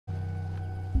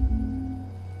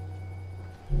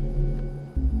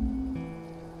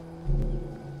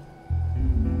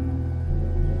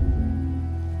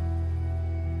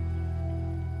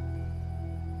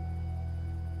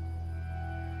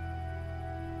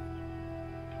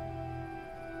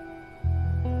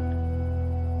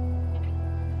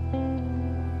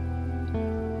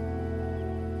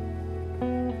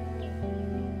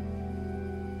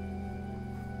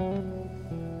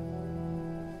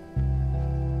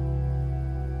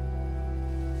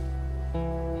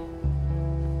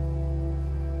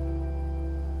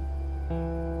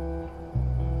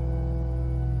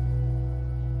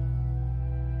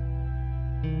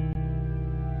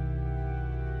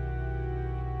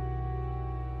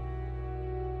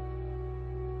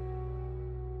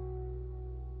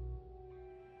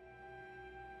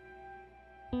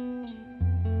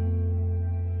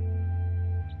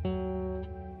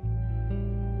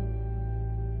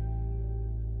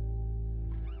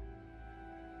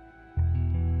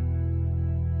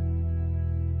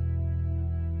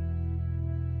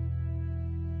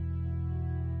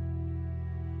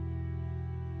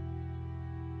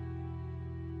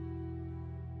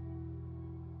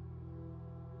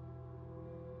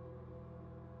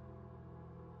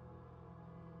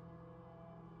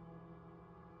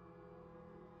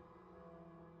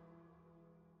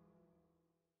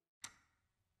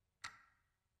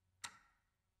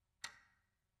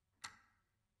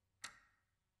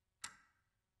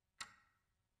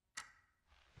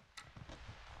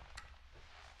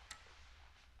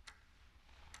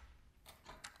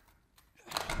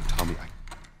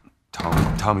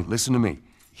Tommy, listen to me.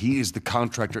 He is the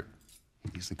contractor.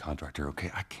 He's the contractor,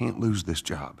 okay? I can't lose this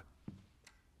job.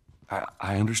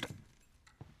 I understand.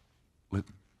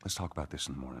 Let's talk about this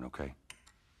in the morning, okay?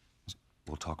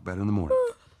 We'll talk about it in the morning.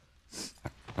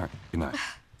 All right, good night.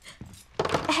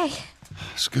 Hey.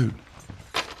 Scoot.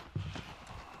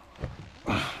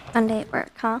 Monday at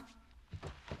work, huh?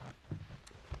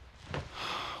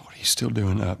 What are you still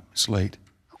doing up? It's late.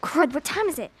 Oh, crud, what time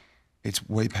is it? It's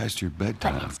way past your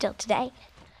bedtime. But it's still today.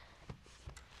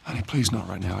 Honey, please not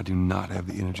right now. I do not have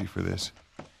the energy for this.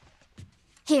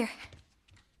 Here.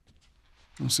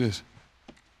 What's this?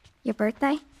 Your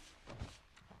birthday?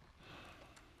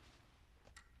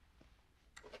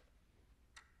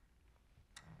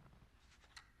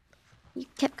 You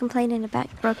kept complaining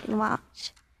about your broken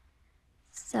watch.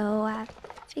 So I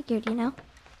figured, you know.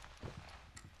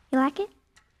 You like it?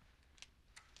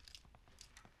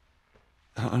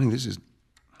 Honey, this is...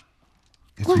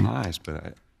 It's What? nice,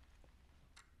 but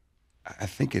I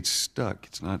think it's stuck.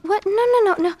 It's not... What?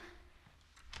 No.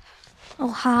 Oh,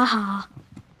 ha ha.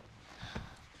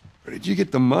 Where did you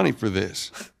get the money for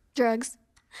this? Drugs.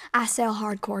 I sell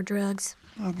hardcore drugs.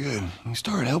 Oh, good. You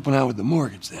started helping out with the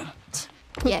mortgage then.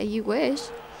 Yeah, you wish.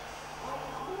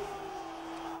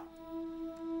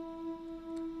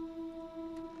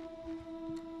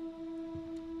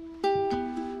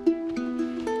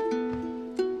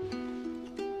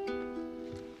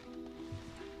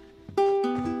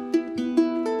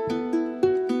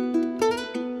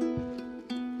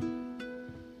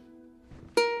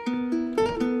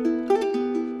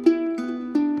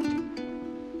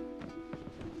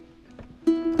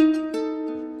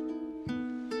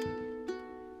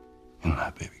 Good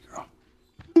night, baby girl.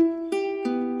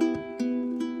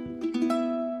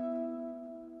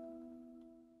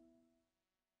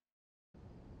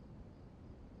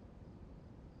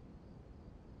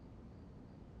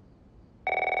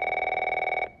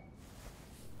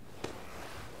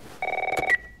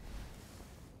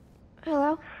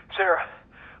 Hello? Sarah,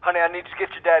 honey, I need to get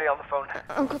your daddy on the phone.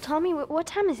 Uncle Tommy, what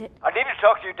time is it? I need to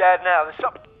talk to your dad now. There's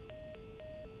something...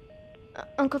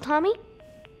 Uncle Tommy?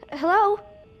 Hello?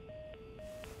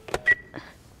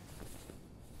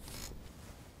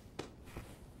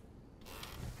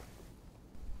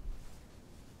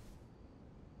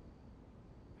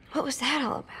 What was that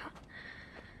all about?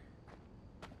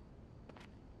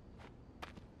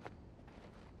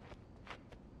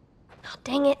 Oh,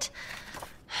 dang it.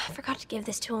 I forgot to give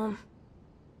this to him.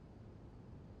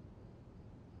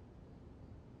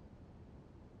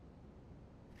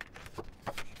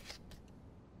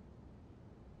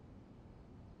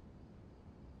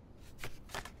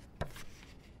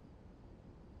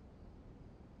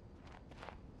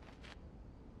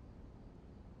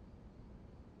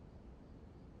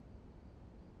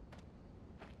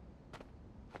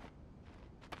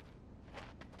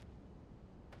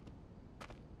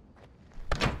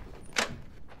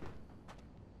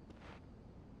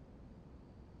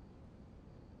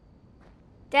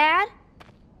 Dad?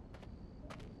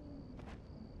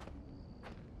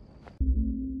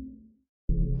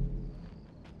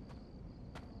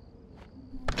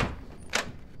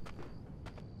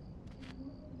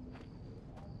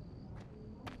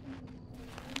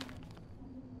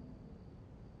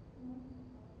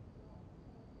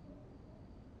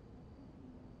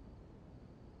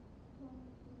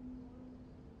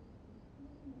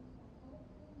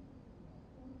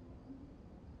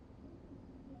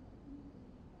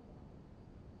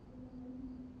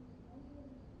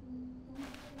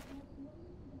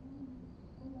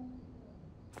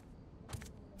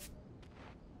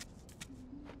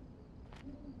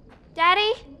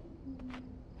 Daddy?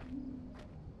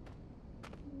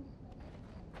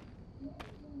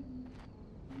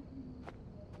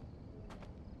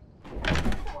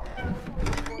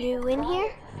 You in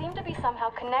here? Seem to be somehow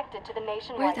connected to the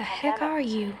nationwide Where the heck pandemic. are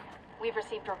you? We've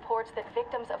received reports that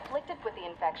victims afflicted with the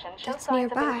infection show That's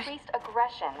signs nearby. of increased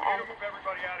aggression, and Move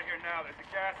everybody out of here now. There's a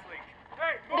gas leak.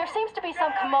 Hey, move! there seems to be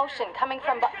some commotion coming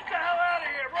from Get the hell out of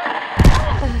here!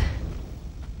 Run!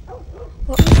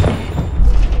 What was that?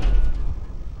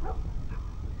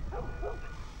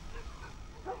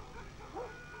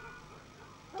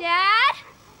 Dad?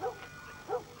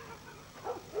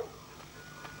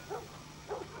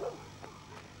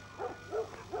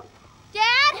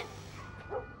 Dad?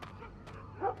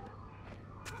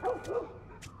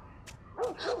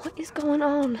 What is going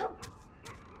on?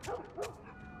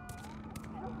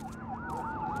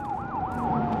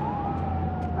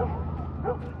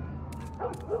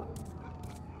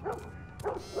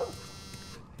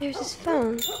 There's his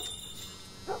phone.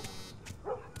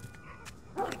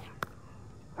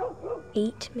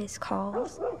 8 missed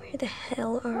calls. Where the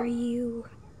hell are you?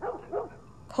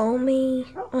 Call me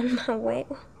on my way.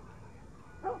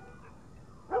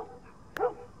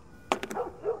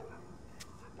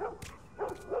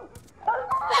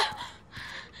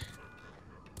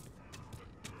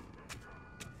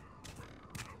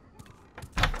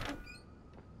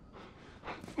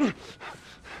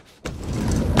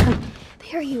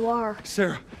 There you are.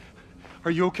 Sarah,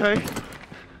 are you okay?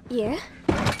 Yeah?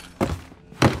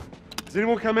 Does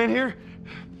anyone come in here?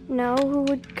 No, who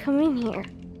would come in here?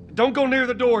 Don't go near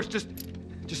the doors. Just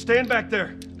stand back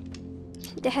there.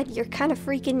 Dad, you're kind of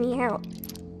freaking me out.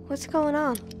 What's going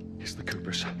on? It's the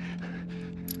Coopers.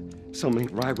 Something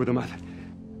ain't right with them. I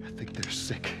think they're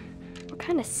sick. What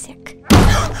kind of sick?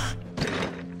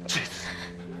 Jesus.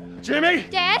 Jimmy!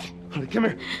 Dad? Honey, come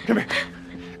here. Come here.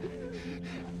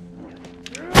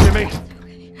 Jimmy!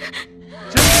 Jimmy,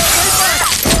 stay back!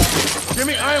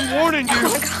 Jimmy, I am warning you!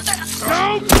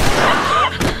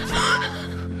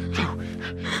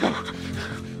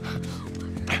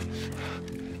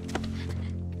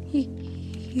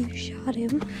 You shot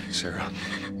him. Sarah.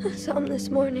 I saw him this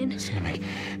morning. Listen to me.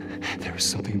 There is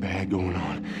something bad going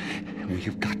on, and we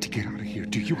have got to get out of here.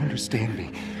 Do you understand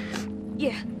me?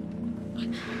 Yeah.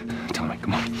 Tommy,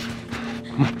 come on.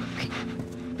 Come on.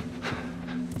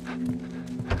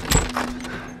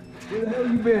 Where the hell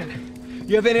you been?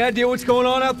 You have any idea what's going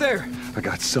on out there? I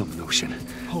got some notion.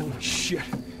 Holy shit.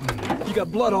 You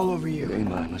got blood all over you. It ain't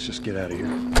mine. Let's just get out of here.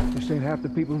 You're saying half the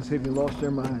people in the city lost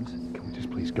their minds. Can we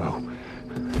just please go?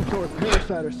 Some sort of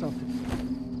parasite or something.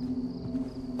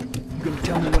 You gonna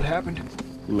tell me what happened?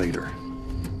 Later.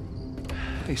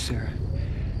 Hey, Sarah.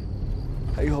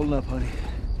 How you holding up, honey?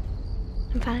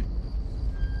 I'm fine.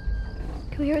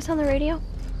 Can we hear us on the radio?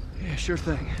 Yeah, sure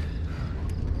thing.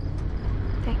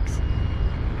 Thanks.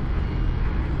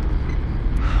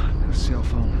 No cell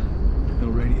phone. No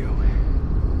radio.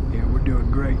 Yeah, we're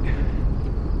doing great.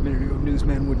 A minute ago,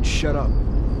 newsman wouldn't shut up.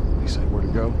 They say where to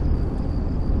go?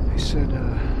 They said,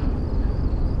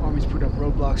 Army's put up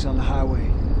roadblocks on the highway.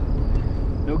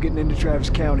 No getting into Travis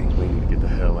County. We need to get the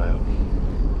hell out.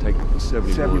 Take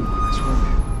 71. 71, that's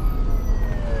right.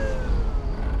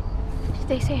 Did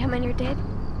they say how many are dead?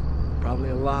 Probably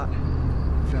a lot.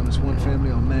 Found this one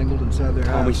family all mangled inside their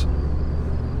Tommy. house.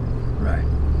 Right.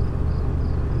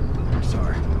 I'm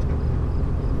sorry.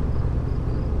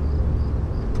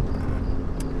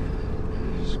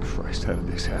 Jesus Christ, how did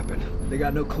this happen? They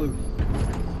got no clue.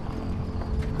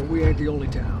 But we ain't the only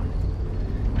town.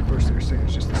 First they're saying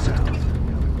it's just the south. Now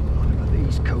they're going on about the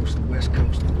east coast, the west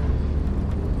coast.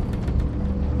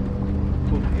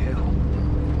 Holy hell.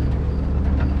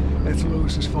 That's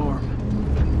Lewis's farm.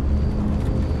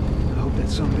 I hope that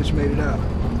son of a bitch made it out.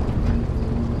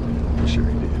 I'm sure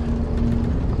he did.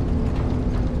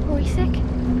 Were we sick?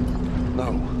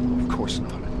 No, of course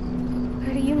not.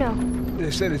 How do you know?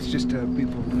 They said it's just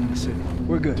people in the city.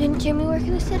 We're good. Didn't Jimmy work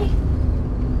in the city?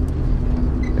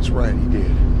 That's right, he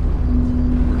did.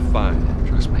 We're fine,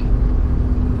 trust me.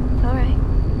 All right.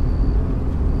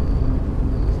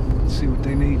 Let's see what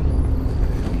they need.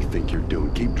 What do you think you're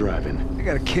doing? Keep driving. I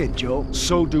got a kid, Joel.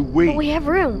 So do we. But we have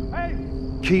room.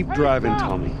 Keep driving,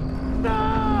 Tommy.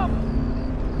 Stop!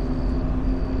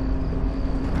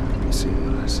 You see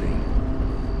what I see.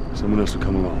 Someone else will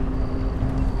come along.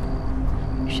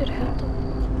 You should have helped him.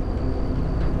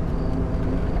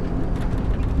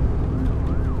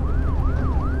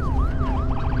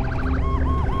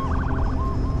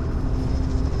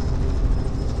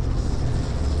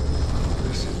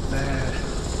 This is bad.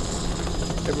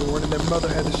 Everyone and their mother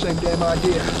had the same damn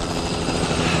idea.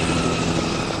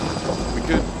 We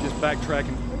could just backtrack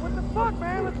and... What the fuck,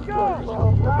 man? Let's go!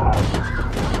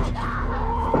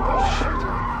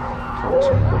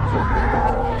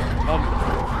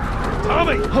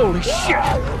 Tommy! Holy shit!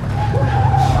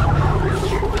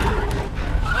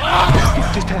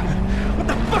 What just happened? What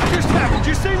the fuck just happened?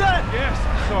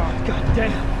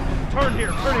 Turn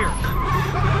here, turn here.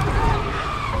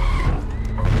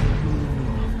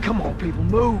 Come on, people,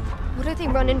 move. What are they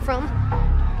running from?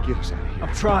 Get us out of here.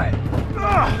 I'm trying.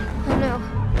 Oh no.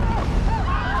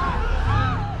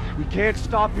 We can't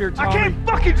stop here, I Tommy. can't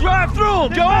fucking drive through them,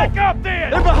 Then Joel! back up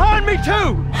then! They're behind me,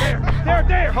 too!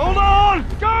 There! Hold on!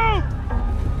 Go!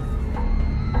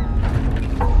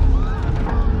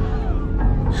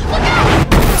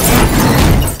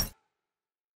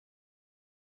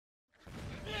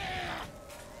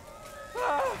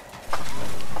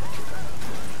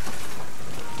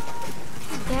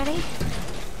 Daddy?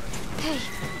 Hey.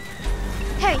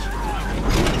 Hey!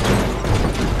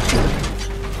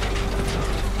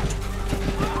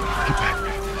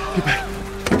 Get back.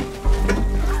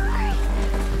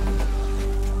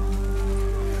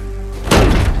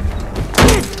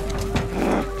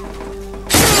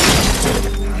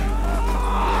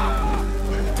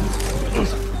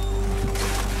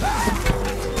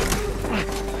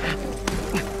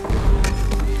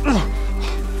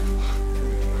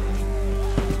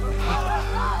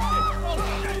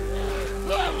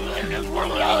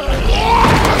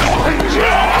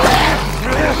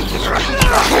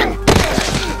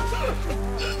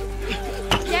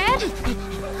 Dad?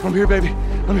 I'm here, baby.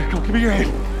 I'm here. Come, give me your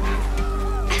hand.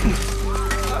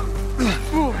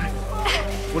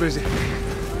 What is it?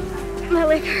 My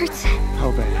leg hurts.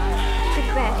 How bad? Pretty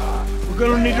bad. We're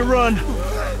gonna need to run.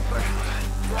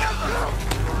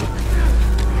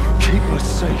 Keep us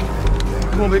safe.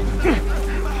 Come on, baby.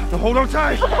 Now hold on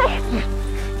tight.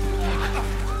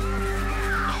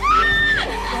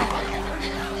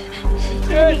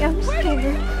 Daddy, I'm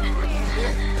scared.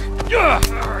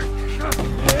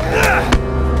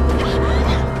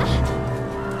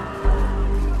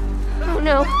 Oh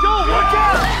no. Joel, watch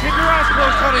out! Keep your eyes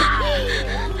closed, honey.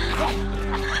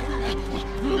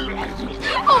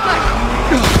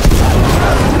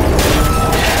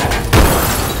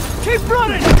 Keep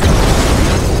running!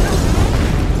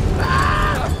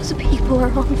 Those people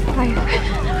are on fire.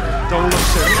 Don't look,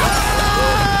 Sarah.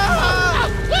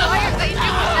 Why are they doing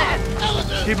that?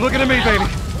 Keep looking at me, baby.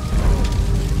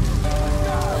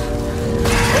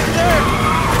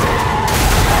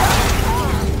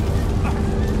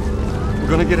 We're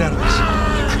gonna get out of this. I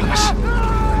promise.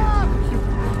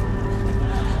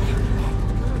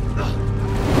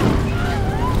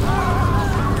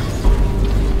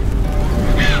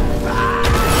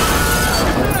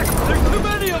 There's too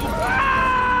many of them!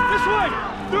 This way!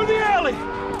 Through the alley!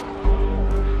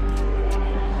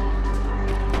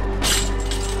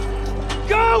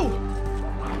 Go!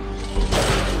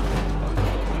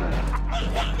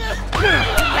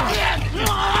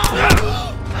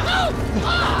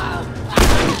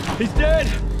 He's dead!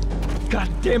 God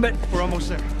damn it! We're almost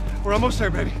there. We're almost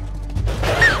there, baby.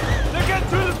 They're getting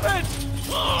through the fence!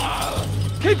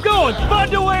 Keep going!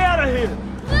 Find your way out of here!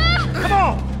 Come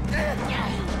on!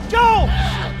 Go!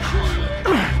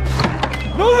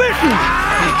 Move it!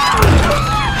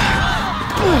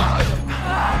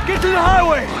 Get to the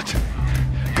highway!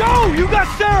 Go! You got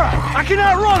Sarah! I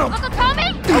cannot run him! Uncle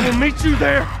Tommy? I will meet you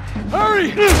there.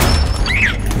 Hurry!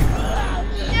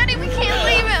 Daddy, we can't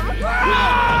leave him.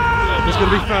 It's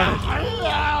gonna be fine.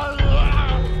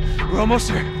 We're almost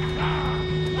there.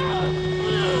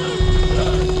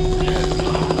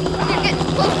 They're getting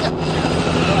closer.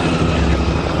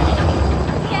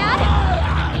 Dad?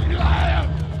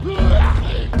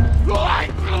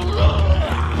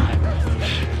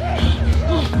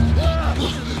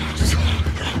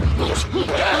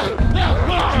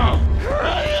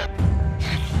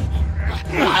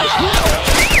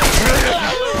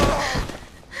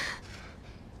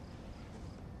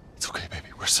 It's okay, baby.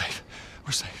 We're safe.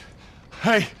 We're safe.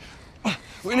 Hey,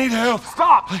 we need help.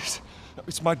 Stop! Please.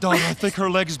 It's my daughter. I think her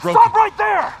leg is broken. Stop right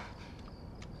there!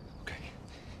 Okay.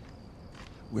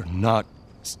 We're not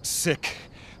sick.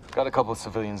 Got a couple of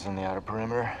civilians in the outer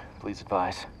perimeter. Please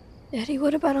advise. Daddy,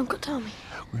 what about Uncle Tommy?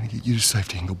 We're gonna get you to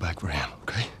safety and go back where I am,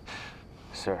 okay?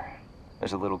 Sir,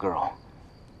 there's a little girl.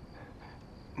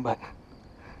 But...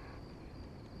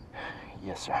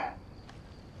 Yes, sir.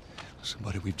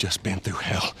 Somebody, we've just been through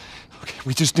hell. Okay,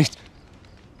 we just need...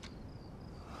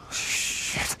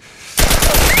 Shit.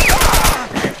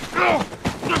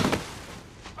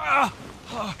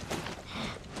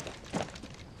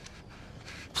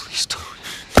 Please don't.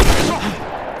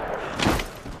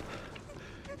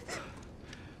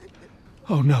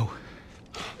 Oh no.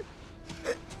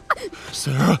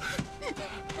 Sarah.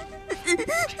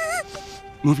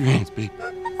 Move your hands, baby.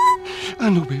 I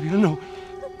know, baby, I know.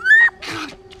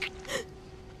 God.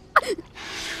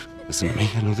 Listen to me.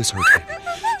 I know this hurts, baby.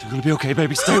 You're gonna be okay,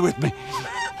 baby. Stay with me. All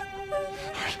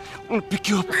right, I'm gonna pick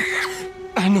you up.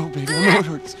 I know, baby. I know it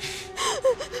hurts.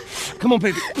 Come on,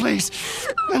 baby. Please.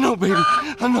 I know, baby.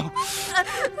 I know.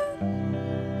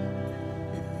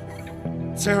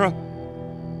 Sarah.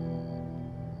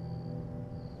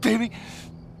 Baby.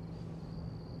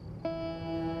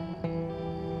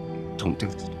 Don't do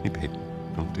this to me, baby.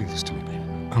 Don't do this to me, baby.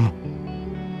 Come on.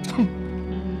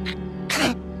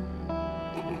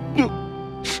 No.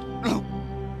 No.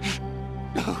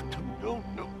 No, no,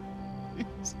 no.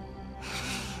 Please.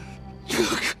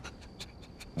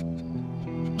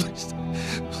 Please.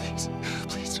 Please.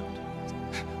 Please don't.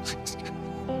 Please.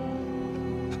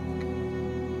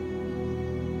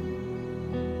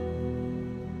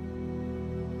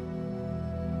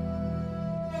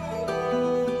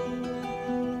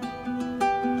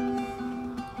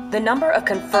 The number of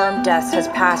confirmed deaths has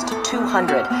passed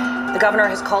 200. The governor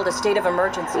has called a state of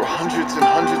emergency. There are hundreds and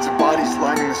hundreds of bodies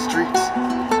lining the streets.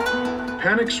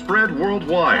 Panic spread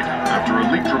worldwide after a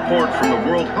leaked report from the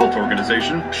World Health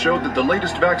Organization showed that the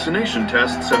latest vaccination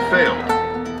tests have failed.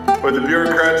 With the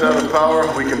bureaucrats out of power,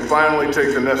 we can finally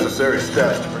take the necessary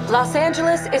steps. Los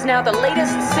Angeles is now the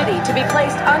latest city to be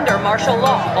placed under martial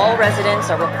law. All residents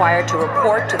are required to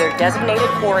report to their designated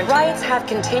quarantine. Riots have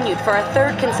continued for a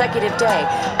third consecutive day,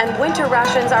 and winter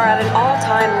rations are at an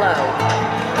all-time low.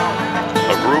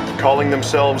 A group calling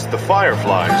themselves the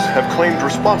Fireflies have claimed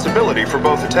responsibility for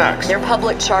both attacks. Their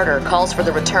public charter calls for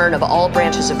the return of all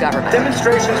branches of government.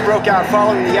 Demonstrations broke out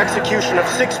following the execution of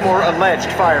 6 more alleged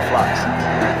Fireflies.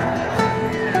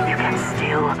 You can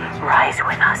still rise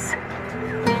with us.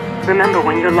 Remember,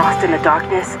 when you're lost in the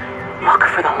darkness, look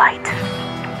for the light.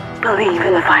 Believe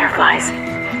in the Fireflies.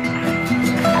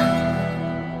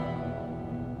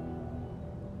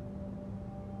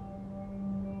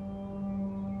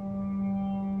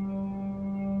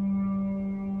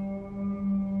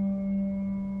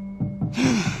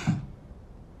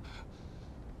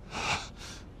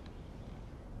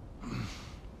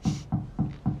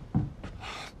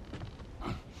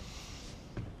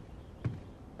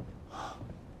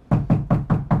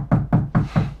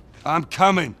 I'm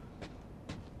coming.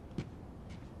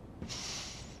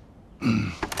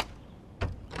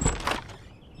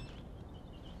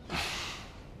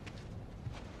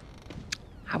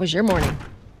 How was your morning?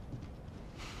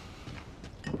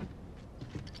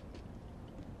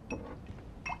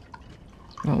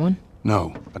 Want one?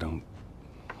 No, I don't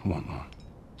want one.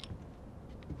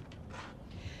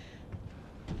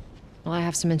 Well, I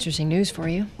have some interesting news for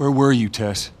you. Where were you,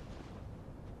 Tess?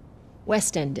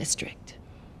 West End District.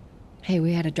 Hey,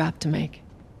 we had a drop to make.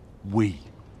 We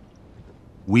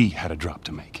had a drop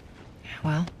to make.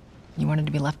 Well, you wanted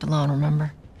to be left alone,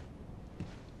 remember?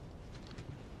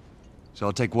 So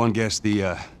I'll take one guess.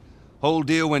 The whole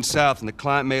deal went south and the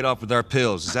client made off with our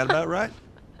pills. Is that about right?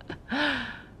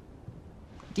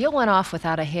 Deal went off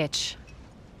without a hitch.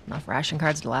 Enough ration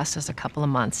cards to last us a couple of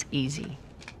months, easy.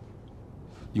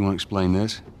 You want to explain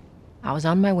this? I was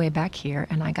on my way back here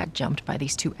and I got jumped by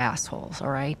these 2 assholes,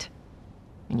 all right?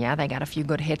 And yeah, they got a few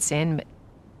good hits in, but...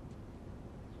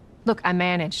 Look, I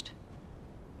managed.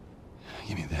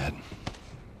 Give me that.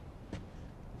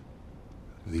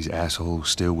 Are these assholes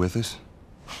still with us?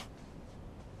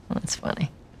 Well, that's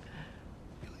funny.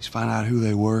 At least find out who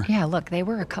they were. Yeah, look, they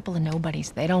were a couple of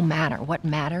nobodies. They don't matter. What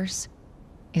matters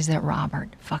is that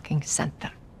Robert fucking sent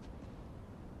them.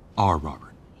 Our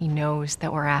Robert. He knows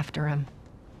that we're after him.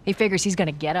 He figures he's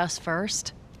gonna get us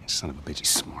first. Son of a bitch, he's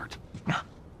smart. No.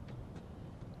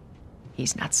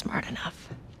 He's not smart enough.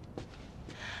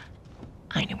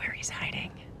 I know where he's hiding.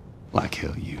 Like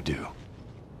hell you do.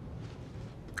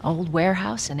 Old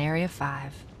warehouse in Area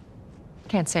 5.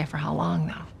 Can't say for how long,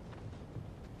 though.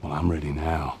 Well, I'm ready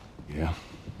now, yeah?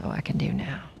 Oh, I can do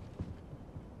now.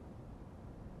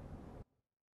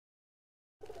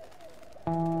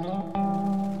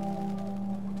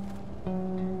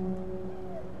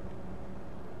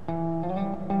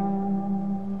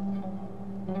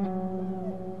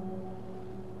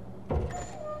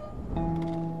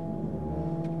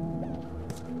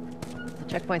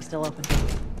 Checkpoint's still open.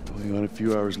 Only got a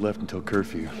few hours left until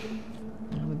curfew.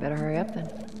 Well, we better hurry up then.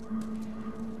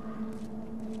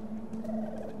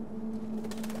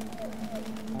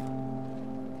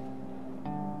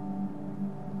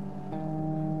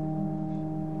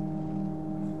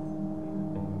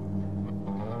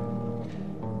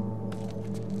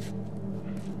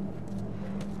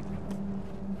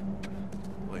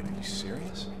 Wait, are you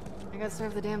serious? I got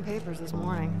served the damn papers this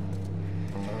morning.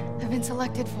 I've been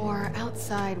selected for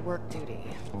outside work duty.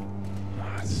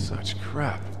 That's such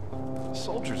crap. The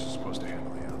soldiers are supposed to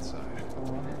handle the outside.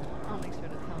 I'll make sure to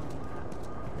tell them that.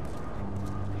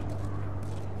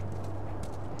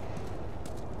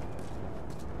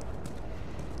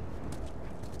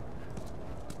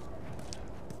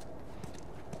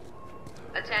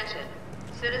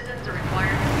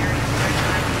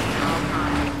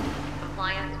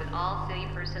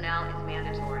 is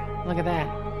mandatory. Look at that.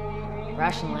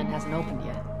 Ration line hasn't opened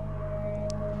yet.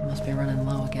 Must be running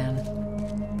low again.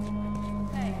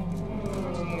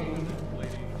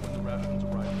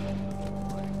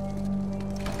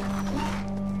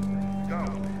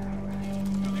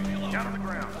 Down on the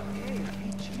ground. Hey,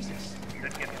 Jesus.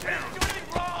 Let's get down. Do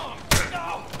anything wrong!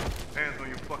 No! Hands on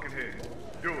your fucking head.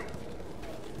 Do it.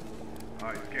 All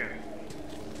right, scan it.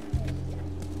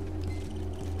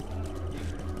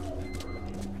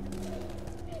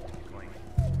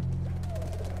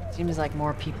 Seems like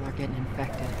more people are getting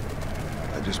infected.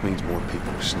 That just means more people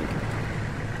are sneaking.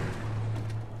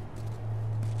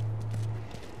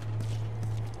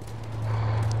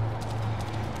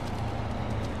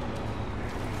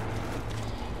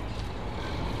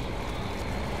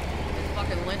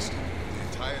 Fucking lynched. The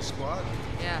entire squad?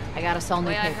 Yeah. I gotta sell new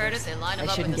The way I papers. heard it, they line They them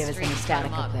up in shouldn't the give us street any and cut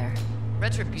static 'em up there.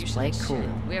 Retribution. Play and shit. cool.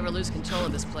 We ever lose control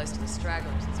of this place to the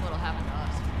stragglers, that's what'll happen to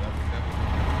us.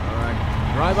 All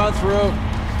right, drive on through.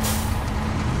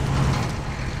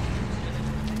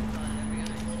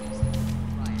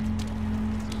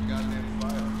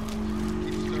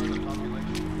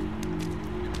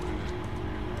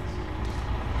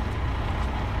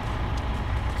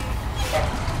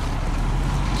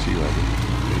 See you later.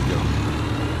 There you go.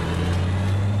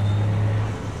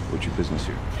 What's your business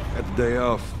here? Got the day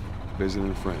off. Visiting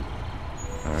a friend.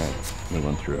 All right, we'll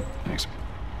run through. Thanks.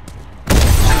 Get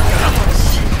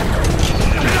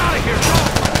out of here!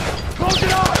 Close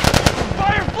it up!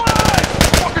 Firefly!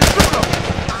 Fucking shoot him!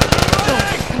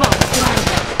 Come on, let's get out of here.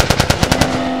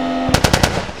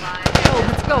 Go,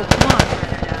 let's go, come on.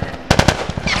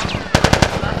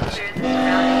 Must clear the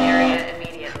surrounding area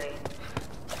immediately.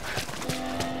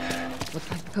 Looks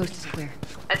like the coast is clear.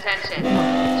 Attention.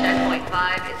 Checkpoint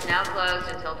 5 is now closed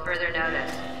until further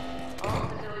notice. All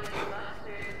civilians must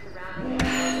clear the surrounding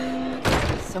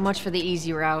area. So much for the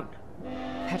easy route.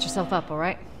 Patch yourself up, all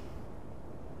right?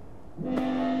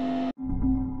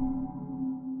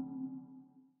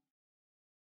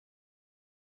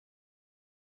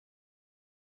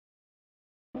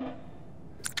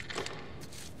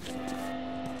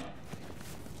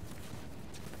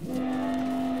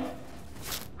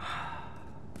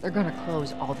 They're gonna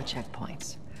close all the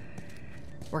checkpoints.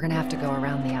 We're gonna have to go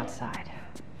around the outside.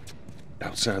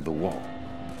 Outside the wall.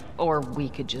 Or we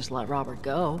could just let Robert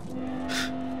go.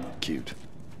 Cute.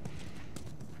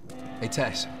 Hey,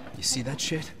 Tess, you see that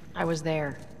shit? I was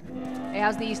there. Hey,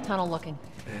 how's the east tunnel looking?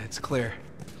 It's clear.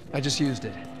 I just used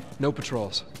it. No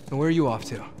patrols. And where are you off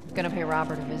to? Gonna pay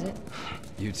Robert a visit?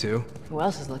 You too? Who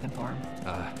else is looking for him?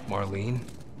 Marlene.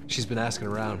 She's been asking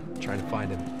around, trying to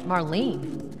find him.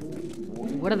 Marlene?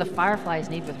 What do the Fireflies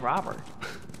need with Robert?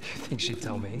 You think she'd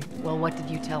tell me? Well, what did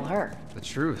you tell her? The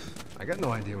truth. I got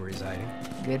no idea where he's hiding.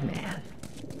 Good man.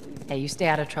 Hey, you stay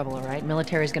out of trouble, all right?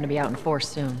 Military's gonna be out in force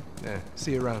soon. Yeah,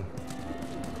 see you around.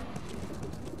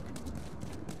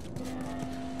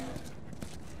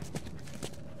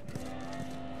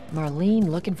 Marlene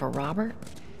looking for Robert?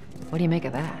 What do you make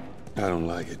of that? I don't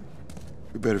like it.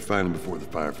 We better find him before the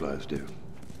Fireflies do.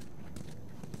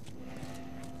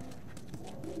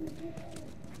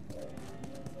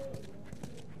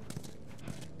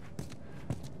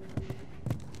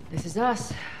 This is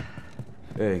us.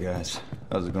 Hey, guys.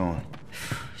 How's it going?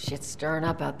 Shit's stirring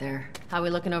up out there. How we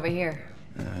looking over here?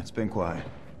 It's been quiet.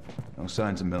 No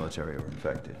signs of military or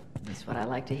infected. That's what I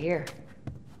like to hear.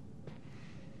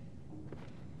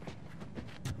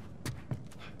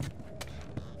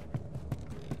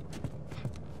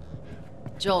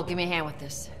 Joel, give me a hand with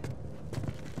this.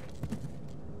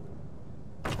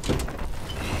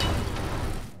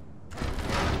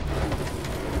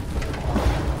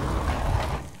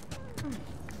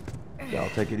 Y'all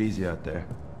take it easy out there.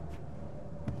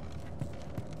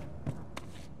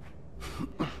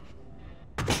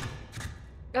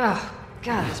 Oh,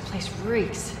 God, this place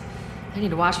reeks. I need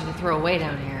to watch what they throw away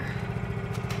down here.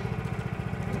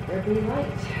 Let there be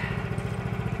light.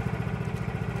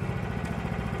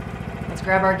 Let's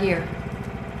grab our gear.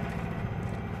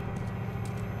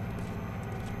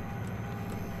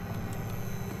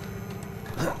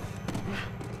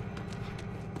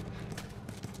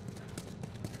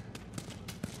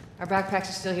 Our backpacks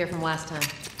are still here from last time.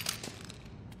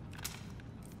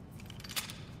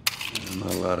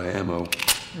 Not a lot of ammo.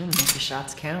 Make the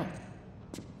shots count.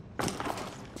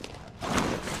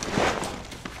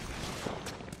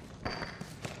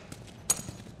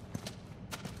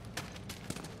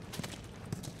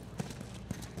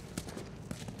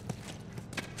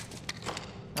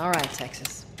 All right,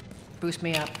 Texas. Boost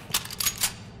me up.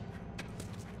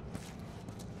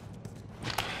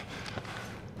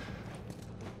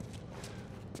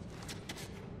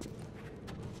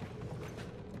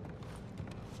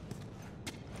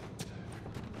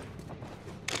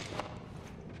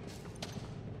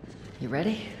 You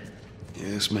ready?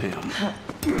 Yes, ma'am.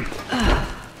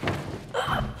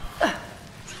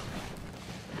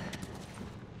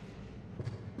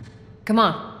 Come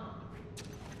on.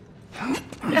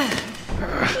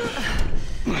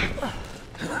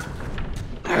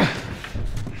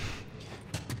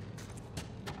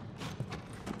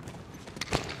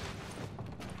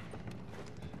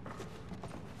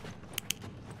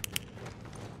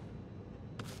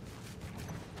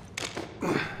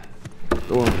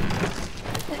 Go on.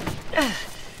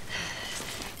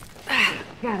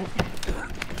 Got it.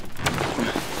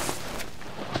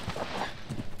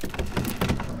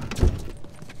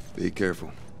 Be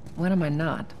careful. When am I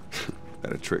not?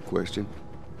 That a trick question?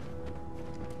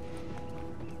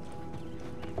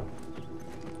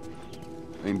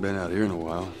 Ain't been out here in a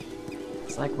while.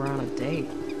 It's like we're on a date.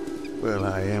 Well,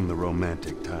 I am the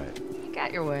romantic type. You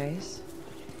got your ways.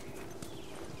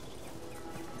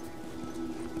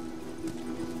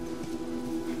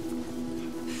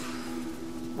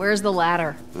 Where's the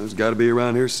ladder? It's got to be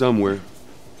around here somewhere.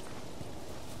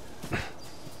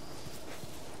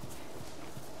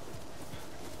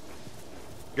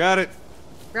 Got it.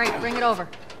 Great, bring it over.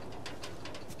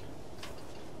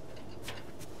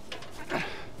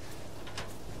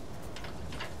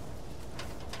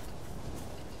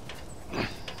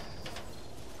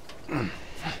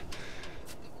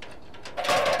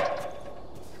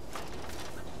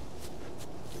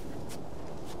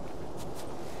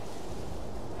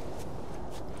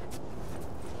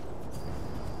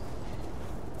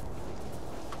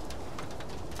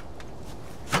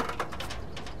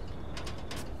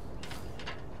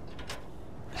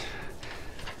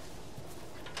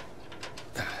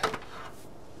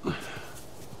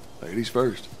 Ladies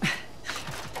first.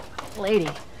 Lady,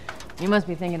 you must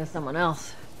be thinking of someone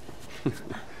else.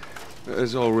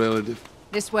 That's all relative.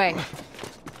 This way.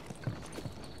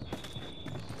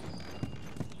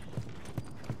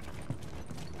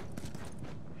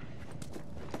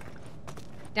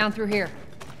 Down through here.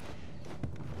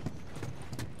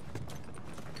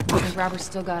 Think Robert's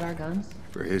still got our guns?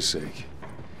 For his sake,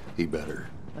 he better.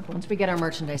 Look, once we get our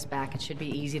merchandise back, it should be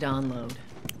easy to unload.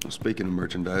 Well, speaking of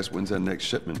merchandise, when's that next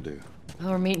shipment due?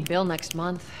 Well, we're meeting Bill next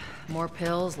month. More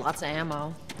pills, lots of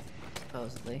ammo.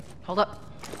 Supposedly. Hold up.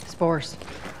 Spores.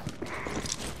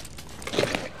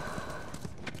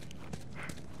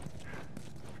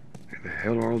 Where the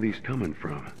hell are all these coming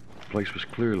from? The place was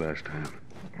clear last time.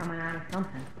 They're coming out of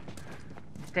something.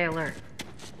 Stay alert.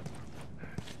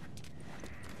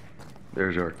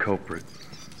 There's our culprit.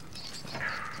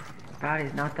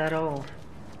 Body's not that old.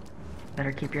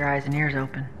 Better keep your eyes and ears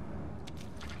open.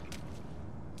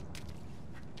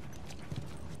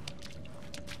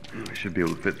 We should be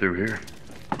able to fit through here.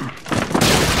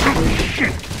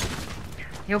 Shit!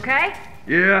 You okay?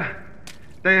 Yeah.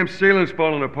 Damn ceiling's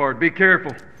falling apart. Be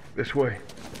careful. This way.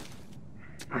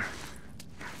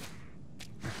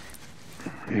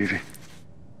 Easy.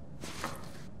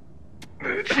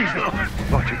 Jesus.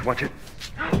 Watch it, watch it.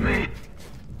 Help me.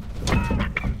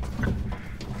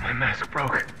 My mask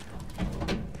broke.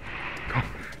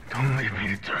 Don't leave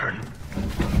me to turn.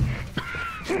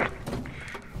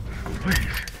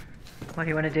 Please. What do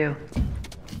you want to do?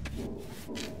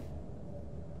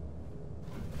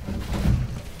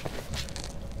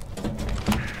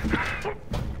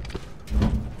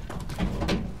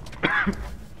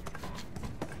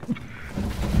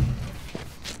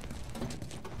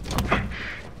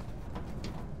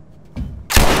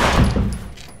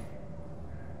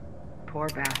 Poor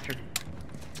bastard.